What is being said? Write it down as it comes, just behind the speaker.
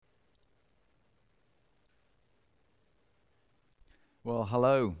Well,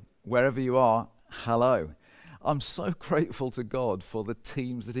 hello, wherever you are, hello. I'm so grateful to God for the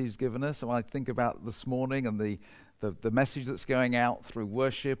teams that He's given us. And when I think about this morning and the message that's going out through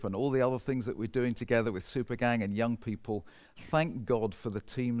worship and all the other things that we're doing together with Supergang and young people, thank God for the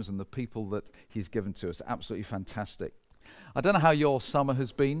teams and the people that He's given to us. Absolutely fantastic. I don't know how your summer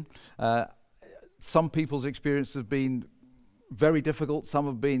has been. Some people's experiences have been very difficult. Some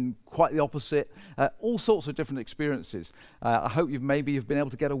have been quite the opposite. All sorts of different experiences. I hope you've been able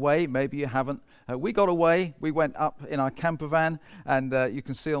to get away. Maybe you haven't. We got away. We went up in our camper van, and you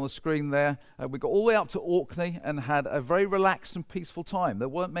can see on the screen there, we got all the way up to Orkney and had a very relaxed and peaceful time. There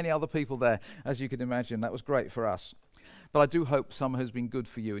weren't many other people there, as you can imagine. That was great for us. But I do hope summer has been good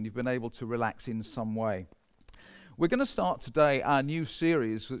for you and you've been able to relax in some way. We're going to start today our new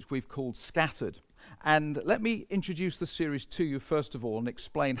series, which we've called Scattered. And let me introduce the series to you first of all and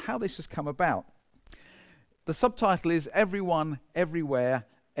explain how this has come about. The subtitle is Everyone, Everywhere,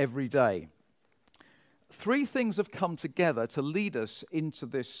 Every Day. Three things have come together to lead us into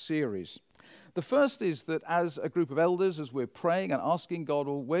this series. The first is that as a group of elders, as we're praying and asking God,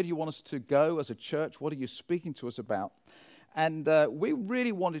 well, where do you want us to go as a church? What are you speaking to us about? And we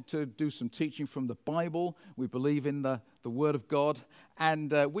really wanted to do some teaching from the Bible. We believe in the Word of God.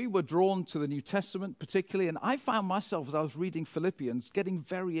 And we were drawn to the New Testament particularly. And I found myself, as I was reading Philippians, getting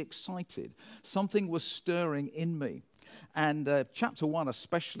very excited. Something was stirring in me. And chapter 1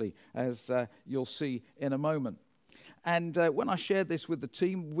 especially, as you'll see in a moment. And when I shared this with the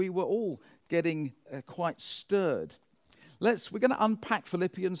team, we were all getting quite stirred. We're going to unpack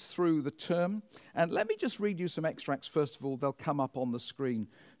Philippians through the term, and let me just read you some extracts first of all. They'll come up on the screen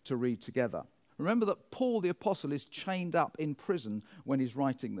to read together. Remember that Paul the Apostle is chained up in prison when he's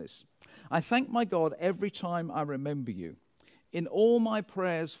writing this. I thank my God every time I remember you. In all my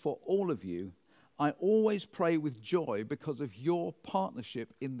prayers for all of you, I always pray with joy because of your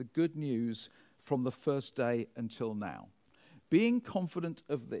partnership in the good news from the first day until now. Being confident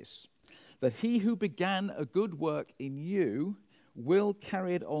of this, that he who began a good work in you will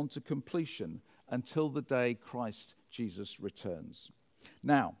carry it on to completion until the day Christ Jesus returns.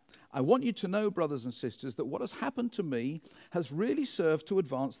 Now, I want you to know, brothers and sisters, that what has happened to me has really served to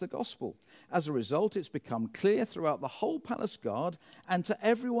advance the gospel. As a result, it's become clear throughout the whole palace guard and to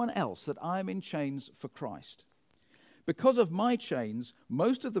everyone else that I am in chains for Christ. Because of my chains,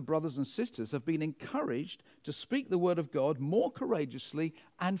 most of the brothers and sisters have been encouraged to speak the word of God more courageously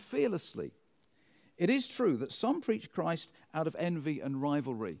and fearlessly. It is true that some preach Christ out of envy and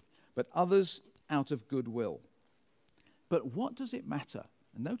rivalry, but others out of goodwill. But what does it matter?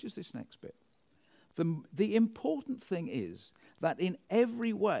 And notice this next bit. The important thing is that in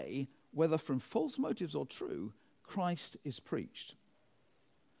every way, whether from false motives or true, Christ is preached.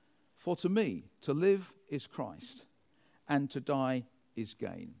 For to me, to live is Christ, and to die is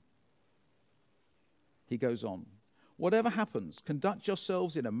gain. He goes on. Whatever happens, conduct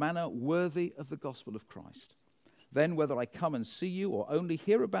yourselves in a manner worthy of the gospel of Christ. Then, whether I come and see you or only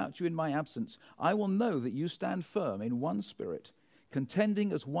hear about you in my absence, I will know that you stand firm in one spirit,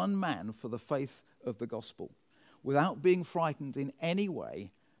 contending as one man for the faith of the gospel, without being frightened in any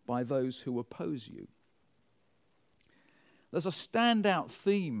way by those who oppose you. There's a standout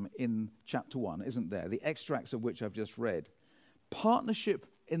theme in chapter 1, isn't there? The extracts of which I've just read. Partnership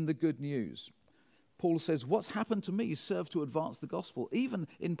in the good news. Paul says, what's happened to me served to advance the gospel. Even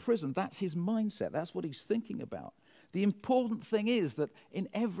in prison, that's his mindset. That's what he's thinking about. The important thing is that in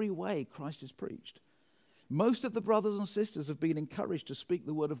every way, Christ is preached. Most of the brothers and sisters have been encouraged to speak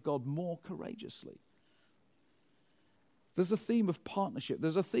the word of God more courageously. There's a theme of partnership.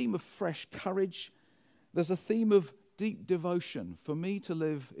 There's a theme of fresh courage. There's a theme of deep devotion. For me to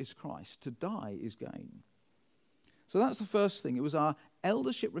live is Christ. To die is gain. So that's the first thing. It was our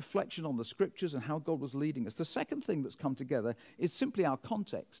eldership reflection on the scriptures and how God was leading us. The second thing that's come together is simply our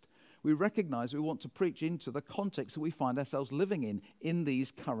context. We recognize we want to preach into the context that we find ourselves living in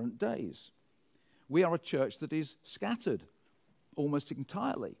these current days. We are a church that is scattered almost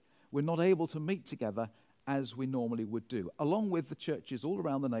entirely. We're not able to meet together as we normally would do, along with the churches all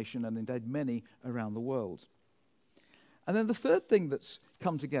around the nation and indeed many around the world. And then the third thing that's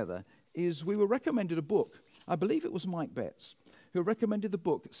come together is we were recommended a book. I believe it was Mike Betts who recommended the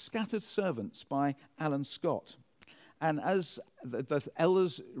book Scattered Servants by Alan Scott. And as the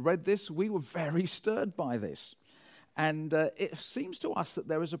elders read this, we were very stirred by this. And it seems to us that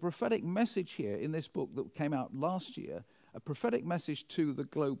there is a prophetic message here in this book that came out last year, a prophetic message to the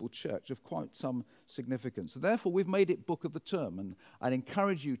global church of quite some significance. So therefore, we've made it book of the term, and I'd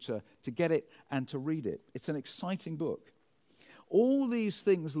encourage you to get it and to read it. It's an exciting book. All these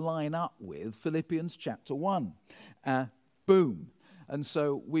things line up with Philippians chapter 1. Boom. And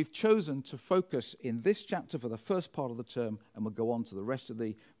so we've chosen to focus in this chapter for the first part of the term, and we'll go on to the rest of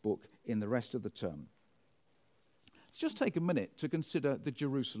the book in the rest of the term. Let's just take a minute to consider the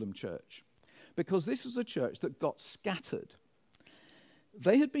Jerusalem church, because this is a church that got scattered.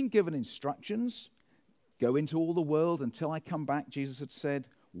 They had been given instructions, go into all the world until I come back, Jesus had said,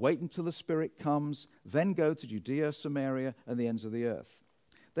 wait until the Spirit comes, then go to Judea, Samaria, and the ends of the earth.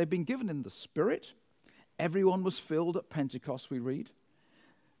 They'd been given in the Spirit. Everyone was filled at Pentecost, we read.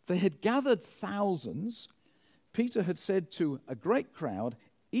 They had gathered thousands. Peter had said to a great crowd,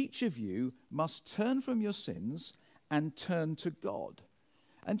 each of you must turn from your sins and turn to God.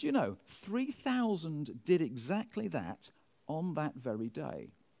 And 3,000 did exactly that on that very day.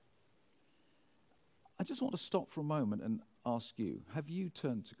 I just want to stop for a moment and ask you, have you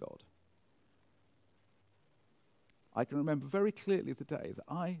turned to God? I can remember very clearly the day that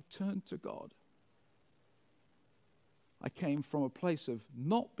I turned to God. I came from a place of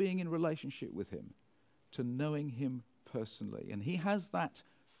not being in relationship with him to knowing him personally. And he has that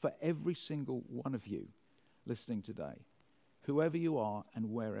for every single one of you listening today. Whoever you are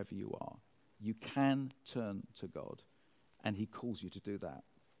and wherever you are, you can turn to God, and he calls you to do that.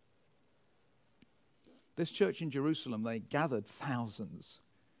 This church in Jerusalem, they gathered thousands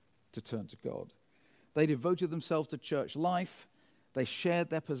to turn to God. They devoted themselves to church life. They shared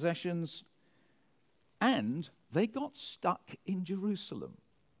their possessions. And they got stuck in Jerusalem.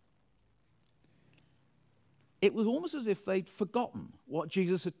 It was almost as if they'd forgotten what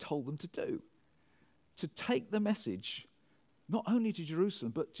Jesus had told them to do. To take the message not only to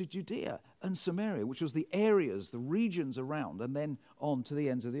Jerusalem, but to Judea and Samaria, which was the areas, the regions around, and then on to the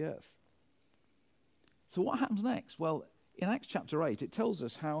ends of the earth. So what happens next? Well, in Acts chapter 8, it tells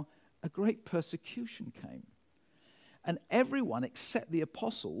us how a great persecution came. And everyone except the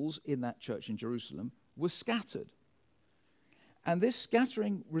apostles in that church in Jerusalem was scattered. And this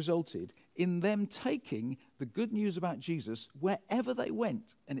scattering resulted in them taking the good news about Jesus wherever they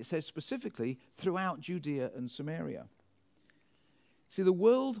went. And it says specifically throughout Judea and Samaria. See, the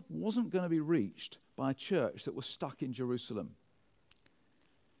world wasn't going to be reached by a church that was stuck in Jerusalem.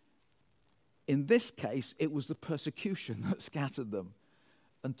 In this case, it was the persecution that scattered them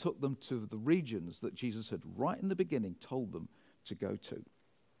and took them to the regions that Jesus had right in the beginning told them to go to.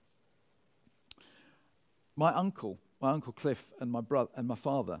 My uncle Cliff and my brother and my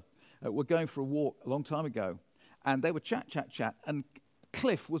father were going for a walk a long time ago, and they were chat, and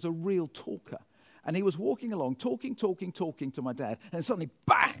Cliff was a real talker. And he was walking along, talking to my dad, and suddenly,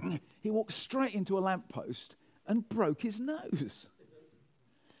 bang, he walked straight into a lamppost and broke his nose.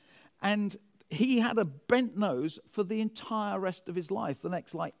 And he had a bent nose for the entire rest of his life, the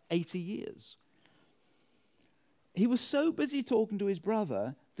next 80 years. He was so busy talking to his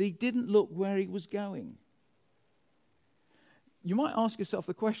brother that he didn't look where he was going. You might ask yourself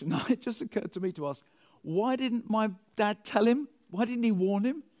the question, it just occurred to me to ask, why didn't my dad tell him? Why didn't he warn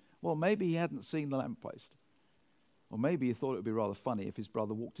him? Well, maybe he hadn't seen the lamppost. Or maybe he thought it would be rather funny if his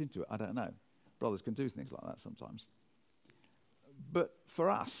brother walked into it. I don't know. Brothers can do things like that sometimes. But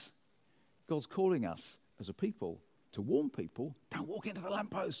for us, God's calling us as a people to warn people, don't walk into the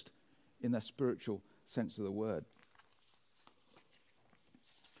lamppost in the spiritual sense of the word.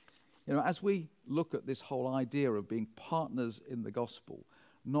 As we look at this whole idea of being partners in the gospel,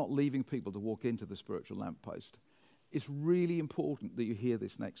 not leaving people to walk into the spiritual lamppost, it's really important that you hear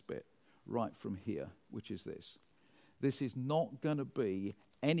this next bit right from here, which is this. This is not going to be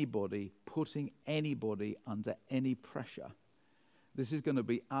anybody putting anybody under any pressure. This is going to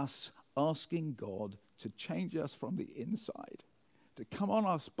be us asking God to change us from the inside, to come on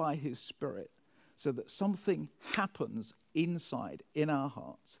us by his Spirit, so that something happens inside in our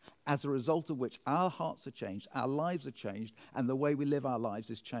hearts, as a result of which our hearts are changed, our lives are changed, and the way we live our lives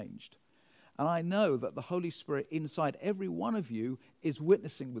is changed. And I know that the Holy Spirit inside every one of you is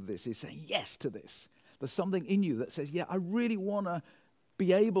witnessing with this, is saying yes to this. There's something in you that says, yeah, I really want to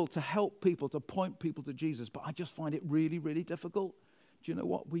be able to help people, to point people to Jesus, but I just find it really, really difficult. Do you know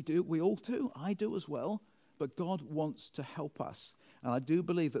what we do? We all do. I do as well. But God wants to help us. And I do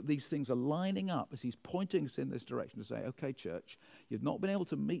believe that these things are lining up as he's pointing us in this direction to say, okay, church, you've not been able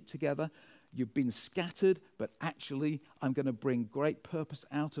to meet together. You've been scattered, but actually I'm going to bring great purpose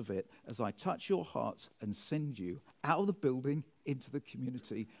out of it as I touch your hearts and send you out of the building into the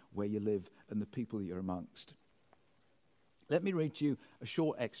community where you live and the people that you're amongst. Let me read to you a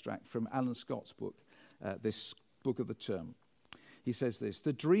short extract from Alan Scott's book, this book of the term. He says this: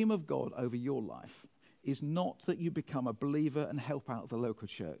 the dream of God over your life is not that you become a believer and help out the local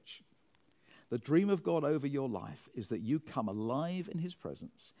church. The dream of God over your life is that you come alive in his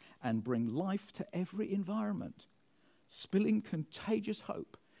presence and bring life to every environment. spilling contagious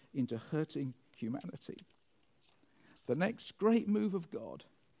hope into hurting humanity. The next great move of God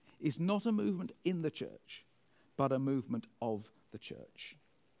is not a movement in the church, but a movement of the church.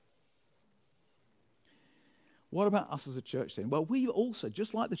 What about us as a church then? Well, we've also,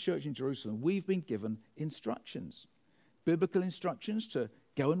 just like the church in Jerusalem, we've been given instructions, biblical instructions to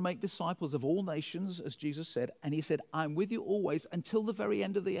go and make disciples of all nations, as Jesus said. And he said, I'm with you always until the very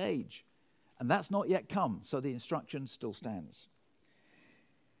end of the age. And that's not yet come, so the instruction still stands.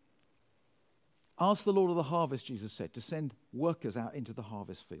 Ask the Lord of the harvest, Jesus said, to send workers out into the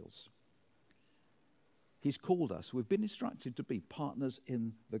harvest fields. He's called us. We've been instructed to be partners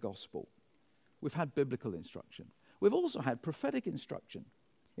in the gospel. We've had biblical instruction. We've also had prophetic instruction.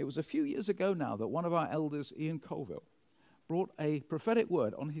 It was a few years ago now that one of our elders, Ian Colville, brought a prophetic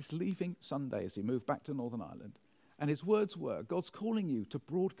word on his leaving Sunday as he moved back to Northern Ireland. And his words were, God's calling you to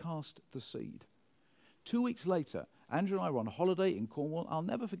broadcast the seed. 2 weeks later, Andrew and I were on holiday in Cornwall. I'll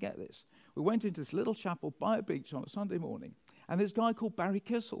never forget this. We went into this little chapel by a beach on a Sunday morning, and this guy called Barry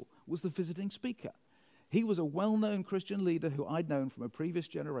Kissel was the visiting speaker. He was a well-known Christian leader who I'd known from a previous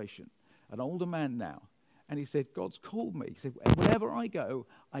generation, an older man now. And he said, God's called me. He said, wherever I go,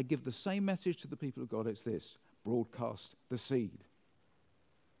 I give the same message to the people of God. It's this: broadcast the seed.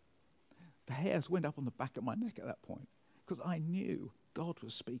 The hairs went up on the back of my neck at that point because I knew God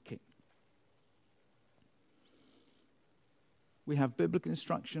was speaking. We have biblical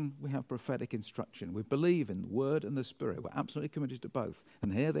instruction, we have prophetic instruction. We believe in the Word and the Spirit. We're absolutely committed to both.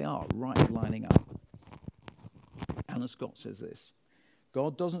 And here they are, right lining up. Alan Scott says this: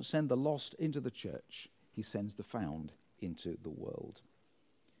 God doesn't send the lost into the church, he sends the found into the world.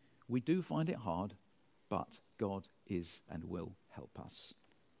 We do find it hard, but God is and will help us.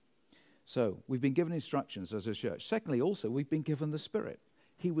 So we've been given instructions as a church. Secondly, also, we've been given the Spirit.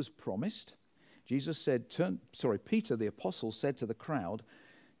 He was promised. Jesus said, Peter the apostle said to the crowd,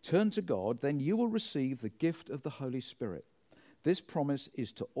 turn to God, then you will receive the gift of the Holy Spirit. This promise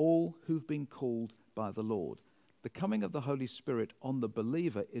is to all who've been called by the Lord. The coming of the Holy Spirit on the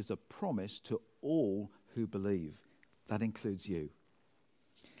believer is a promise to all who believe. That includes you.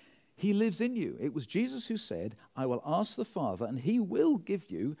 He lives in you. It was Jesus who said, I will ask the Father, and he will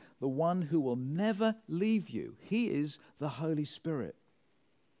give you the one who will never leave you. He is the Holy Spirit.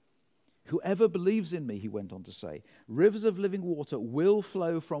 Whoever believes in me, he went on to say, rivers of living water will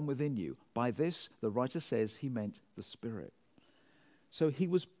flow from within you. By this, the writer says, he meant the Spirit. So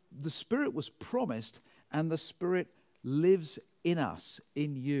the Spirit was promised, and the Spirit lives in us,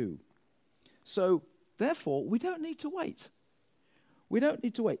 in you. So, therefore, we don't need to wait. We don't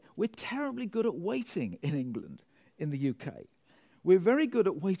need to wait. We're terribly good at waiting in England, in the UK. We're very good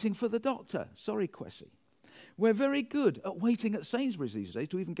at waiting for the doctor. Sorry, Kwesi. We're very good at waiting at Sainsbury's these days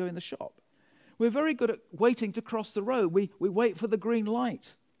to even go in the shop. We're very good at waiting to cross the road. We wait for the green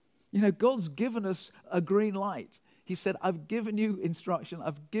light. You know, God's given us a green light. He said, I've given you instruction.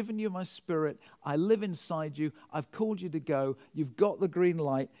 I've given you my Spirit. I live inside you. I've called you to go. You've got the green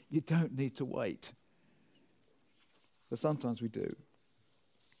light. You don't need to wait. But sometimes we do.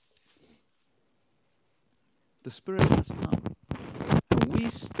 The Spirit has come. And we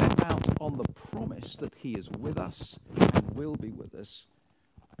step out on the promise that he is with us and will be with us.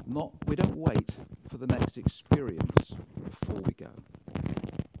 We don't wait for the next experience before we go.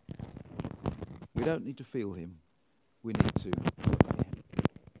 We don't need to feel him. We need to obey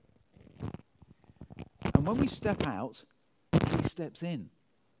him. And when we step out, he steps in.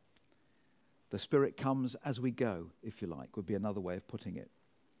 The Spirit comes as we go, if you like, would be another way of putting it.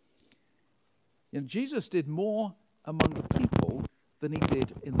 You know, Jesus did more among the people than he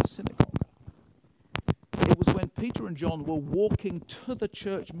did in the synagogue. It was when Peter and John were walking to the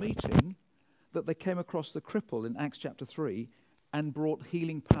church meeting that they came across the cripple in Acts chapter 3 and brought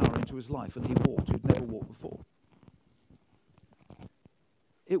healing power into his life, and he walked. He'd never walked before.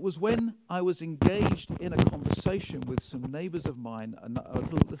 It was when I was engaged in a conversation with some neighbours of mine a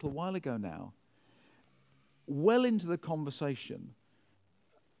little while ago now, well into the conversation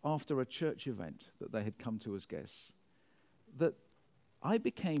after a church event that they had come to as guests, that I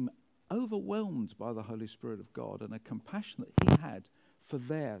became overwhelmed by the Holy Spirit of God and a compassion that he had for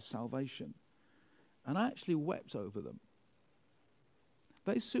their salvation. And I actually wept over them.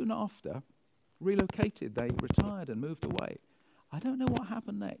 They soon after relocated. They retired and moved away. I don't know what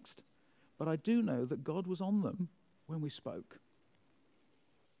happened next, but I do know that God was on them when we spoke.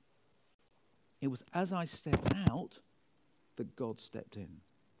 It was as I stepped out that God stepped in.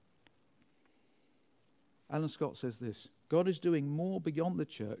 Alan Scott says this: God is doing more beyond the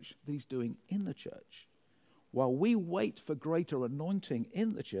church than he's doing in the church. While we wait for greater anointing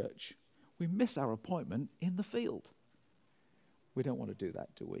in the church, we miss our appointment in the field. We don't want to do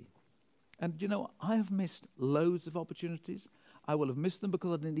that, do we? And you know, I have missed loads of opportunities. I will have missed them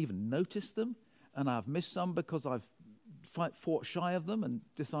because I didn't even notice them, and I've missed some because I've fought shy of them and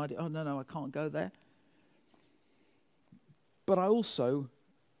decided, oh, no, I can't go there. But I also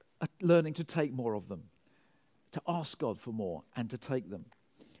am learning to take more of them, to ask God for more and to take them.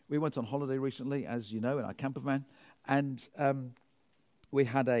 We went on holiday recently, as you know, in our camper van, and we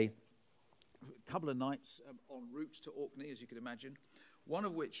had a couple of nights en route to Orkney, as you can imagine, one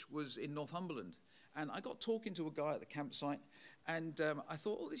of which was in Northumberland. And I got talking to a guy at the campsite, and I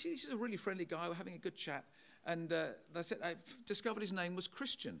thought, oh, this is a really friendly guy. We're having a good chat. And I discovered his name was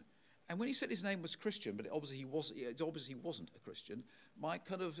Christian. And when he said his name was Christian, but it obviously wasn't a Christian, my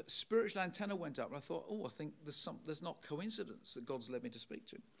kind of spiritual antenna went up, and I thought, oh, I think there's not coincidence that God's led me to speak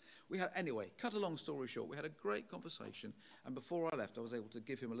to him. Anyway, cut a long story short, we had a great conversation, and before I left, I was able to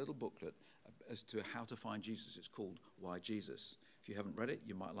give him a little booklet as to how to find Jesus. It's called Why Jesus? If you haven't read it,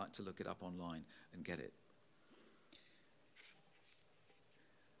 you might like to look it up online and get it.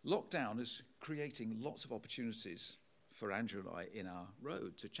 Lockdown is creating lots of opportunities for Andrew and I in our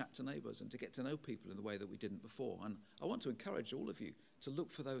road to chat to neighbours and to get to know people in the way that we didn't before. And I want to encourage all of you to look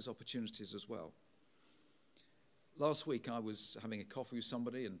for those opportunities as well. Last week I was having a coffee with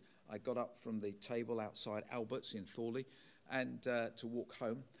somebody, and I got up from the table outside Albert's in Thorley and to walk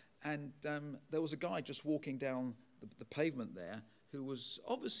home. And there was a guy just walking down the pavement there who was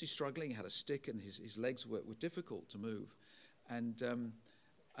obviously struggling. He had a stick and his legs were difficult to move.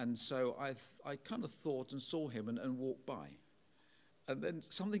 And so I kind of thought and saw him and walked by. And then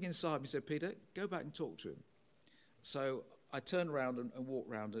something inside me said, Peter, go back and talk to him. So I turned around and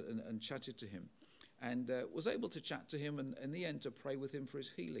walked around and chatted to him. And was able to chat to him and in the end to pray with him for his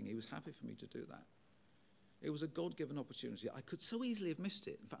healing. He was happy for me to do that. It was a God-given opportunity. I could so easily have missed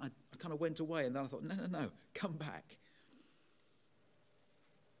it. In fact, I kind of went away, and then I thought, no, come back.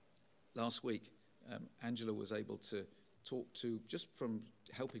 Last week, Angela was able to talk to, just from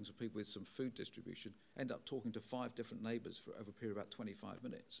helping some people with some food distribution, end up talking to 5 different neighbours for over a period of about 25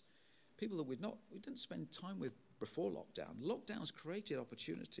 minutes. People that we didn't spend time with before lockdown. Lockdown's created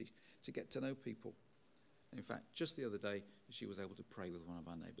opportunity to get to know people. In fact, just the other day, she was able to pray with one of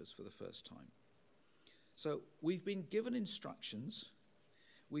our neighbours for the first time. So we've been given instructions.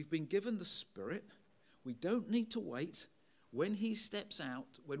 We've been given the Spirit. We don't need to wait. When he steps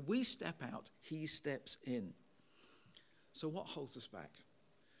out, when we step out, he steps in. So what holds us back?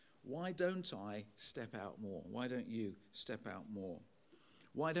 Why don't I step out more? Why don't you step out more?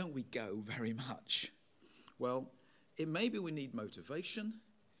 Why don't we go very much? Well, it may be we need motivation.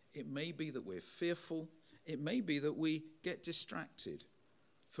 It may be that we're fearful. It may be that we get distracted.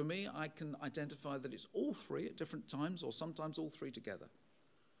 For me, I can identify that it's all 3 at different times, or sometimes all 3 together.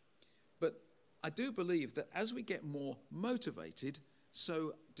 But I do believe that as we get more motivated,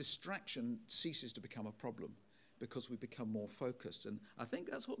 so distraction ceases to become a problem because we become more focused. And I think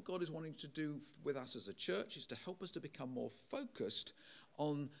that's what God is wanting to do with us as a church, is to help us to become more focused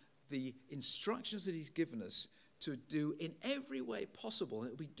on the instructions that he's given us to do in every way possible. And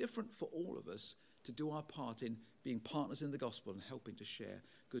it'll be different for all of us to do our part in being partners in the gospel and helping to share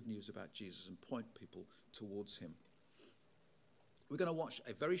good news about Jesus and point people towards him. We're going to watch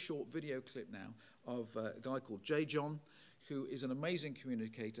a very short video clip now of a guy called J. John, who is an amazing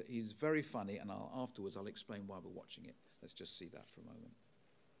communicator. He's very funny, and afterwards I'll explain why we're watching it. Let's just see that for a moment.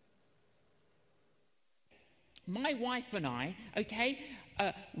 My wife and I,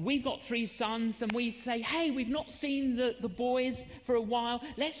 we've got 3 sons, and we say, hey, we've not seen the boys for a while.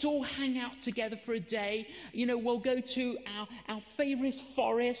 Let's all hang out together for a day. You know, we'll go to our favourite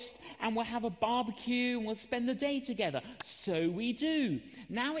forest, and we'll have a barbecue, and we'll spend the day together. So we do.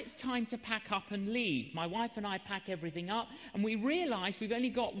 Now it's time to pack up and leave. My wife and I pack everything up, and we realise we've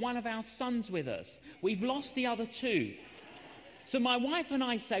only got one of our sons with us. We've lost the other 2. So my wife and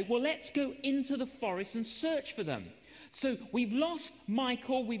I say, well, let's go into the forest and search for them. So we've lost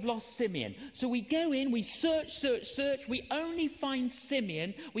Michael, we've lost Simeon. So we go in, we search. We only find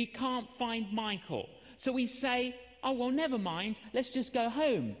Simeon, we can't find Michael. So we say, oh, well, never mind, let's just go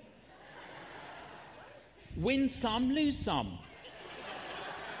home. Win some, lose some.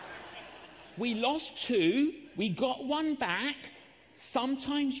 We lost 2, we got 1 back.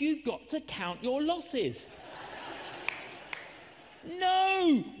 Sometimes you've got to count your losses.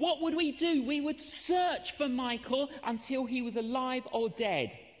 No! What would we do? We would search for Michael until he was alive or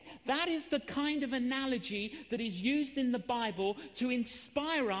dead. That is the kind of analogy that is used in the Bible to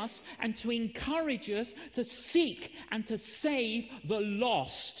inspire us and to encourage us to seek and to save the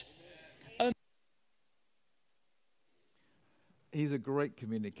lost. He's a great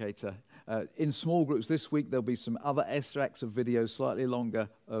communicator. In small groups this week, there'll be some other extracts of videos, slightly longer,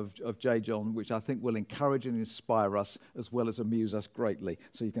 of J. John, which I think will encourage and inspire us as well as amuse us greatly.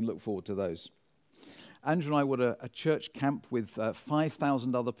 So you can look forward to those. Andrew and I were at a church camp with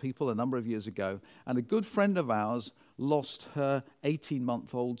 5,000 other people a number of years ago, and a good friend of ours lost her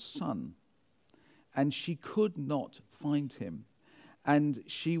 18-month-old son, and she could not find him. And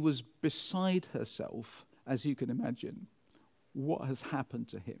she was beside herself, as you can imagine. What has happened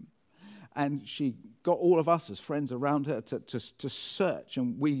to him? And she got all of us as friends around her to search,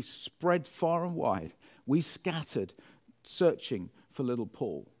 and we spread far and wide. We scattered, searching for little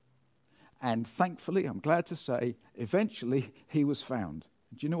Paul. And thankfully, I'm glad to say, eventually he was found.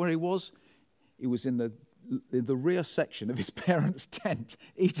 Do you know where he was? He was in the rear section of his parents' tent,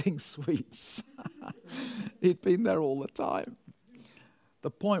 eating sweets. He'd been there all the time.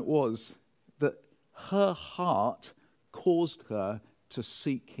 The point was that her heart caused her to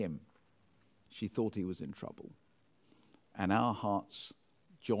seek him. She thought he was in trouble. And our hearts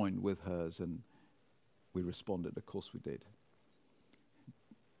joined with hers, and we responded. Of course we did.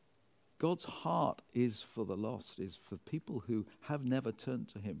 God's heart is for the lost, is for people who have never turned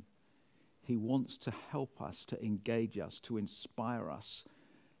to him. He wants to help us, to engage us, to inspire us,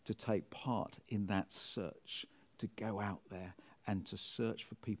 to take part in that search, to go out there and to search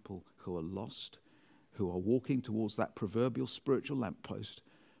for people who are lost, who are walking towards that proverbial spiritual lamppost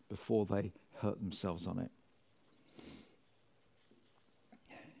before they hurt themselves on it.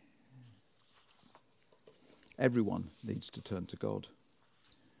 Everyone needs to turn to God.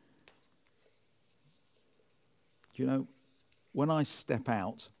 Do you know, when I step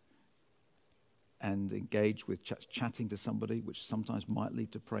out and engage with chatting to somebody, which sometimes might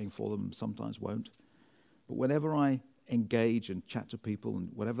lead to praying for them, sometimes won't, but whenever I engage and chat to people and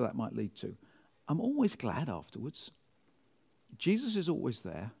whatever that might lead to, I'm always glad afterwards. Jesus is always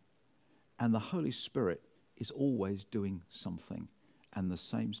there, and the Holy Spirit is always doing something, and the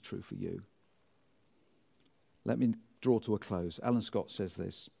same's true for you. Let me draw to a close. Alan Scott says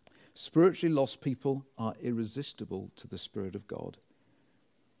this: spiritually lost people are irresistible to the Spirit of God.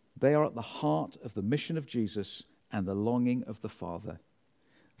 They are at the heart of the mission of Jesus and the longing of the Father.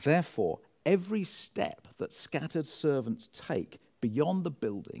 Therefore, every step that scattered servants take beyond the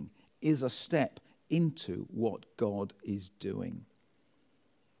building is a step into what God is doing.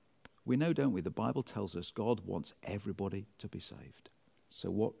 We know, don't we, the Bible tells us God wants everybody to be saved. So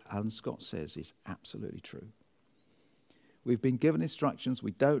what Alan Scott says is absolutely true. We've been given instructions.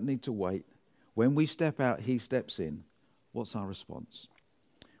 We don't need to wait. When we step out, he steps in. What's our response?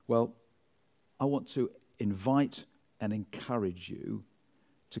 Well, I want to invite and encourage you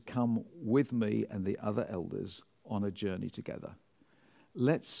to come with me and the other elders on a journey together.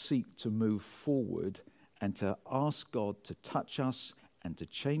 Let's seek to move forward and to ask God to touch us and to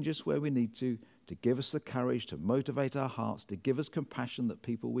change us where we need to give us the courage, to motivate our hearts, to give us compassion that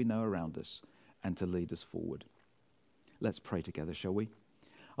people we know around us, and to lead us forward. Let's pray together, shall we?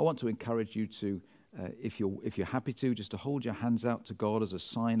 I want to encourage you to, if you're happy to, just to hold your hands out to God as a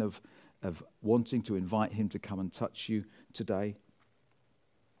sign of wanting to invite him to come and touch you today.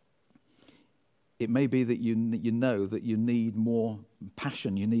 It may be that you know that you need more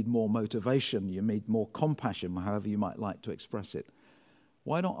passion, you need more motivation, you need more compassion, however you might like to express it.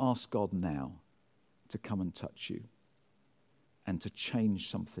 Why not ask God now to come and touch you and to change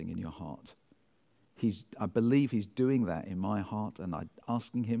something in your heart? I believe he's doing that in my heart, and I'm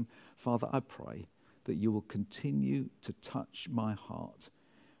asking him, Father, I pray that you will continue to touch my heart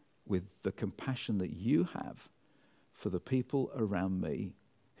with the compassion that you have for the people around me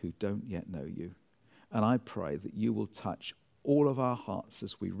who don't yet know you. And I pray that you will touch all of our hearts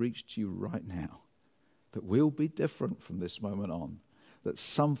as we reach to you right now, that we'll be different from this moment on, that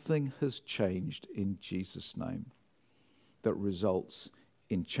something has changed in Jesus' name that results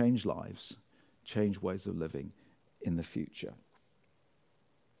in changed lives, changed ways of living in the future.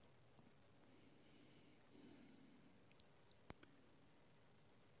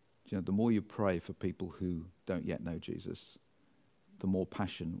 You know, the more you pray for people who don't yet know Jesus, the more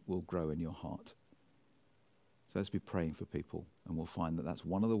passion will grow in your heart. So let's be praying for people, and we'll find that that's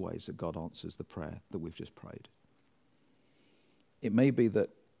one of the ways that God answers the prayer that we've just prayed. It may be that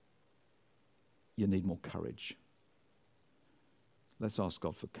you need more courage. Let's ask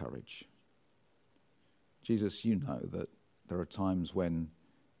God for courage. Jesus, you know that there are times when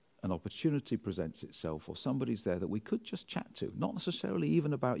an opportunity presents itself, or somebody's there that we could just chat to, not necessarily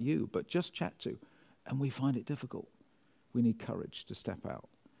even about you, but just chat to, and we find it difficult. We need courage to step out.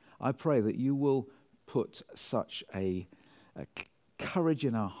 I pray that you will put such a courage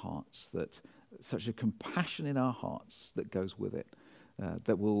in our hearts that such a compassion in our hearts that goes with it,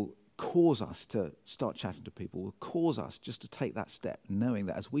 that will cause us to start chatting to people, will cause us just to take that step, knowing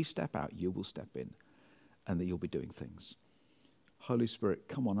that as we step out, you will step in and that you'll be doing things. Holy Spirit,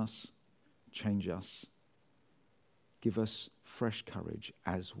 come on us, change us, give us fresh courage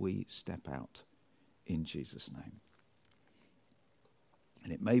as we step out in Jesus' name.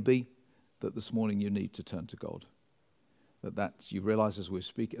 And it may be that this morning you need to turn to God. That you realize as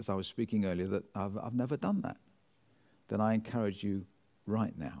I was speaking earlier that I've never done that. Then I encourage you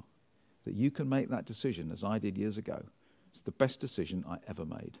right now that you can make that decision as I did years ago. It's the best decision I ever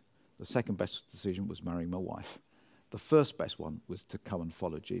made. The second best decision was marrying my wife. The first best one was to come and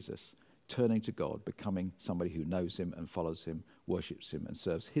follow Jesus, turning to God, becoming somebody who knows him and follows him, worships him and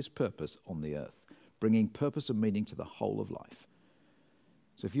serves his purpose on the earth, bringing purpose and meaning to the whole of life.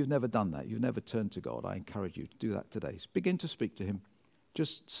 So if you've never done that, you've never turned to God, I encourage you to do that today. Begin to speak to him.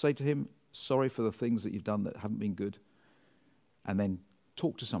 Just say to him, sorry for the things that you've done that haven't been good. And then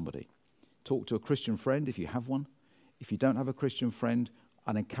talk to somebody. Talk to a Christian friend if you have one. If you don't have a Christian friend,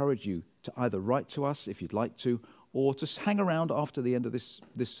 I'd encourage you to either write to us if you'd like to, or to hang around after the end of this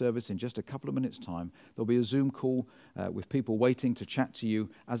service in just a couple of minutes' time. There'll be a Zoom call with people waiting to chat to you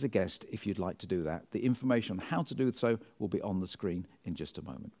as a guest if you'd like to do that. The information on how to do so will be on the screen in just a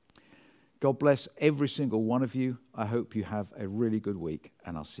moment. God bless every single one of you. I hope you have a really good week,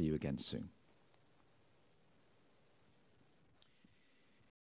 and I'll see you again soon.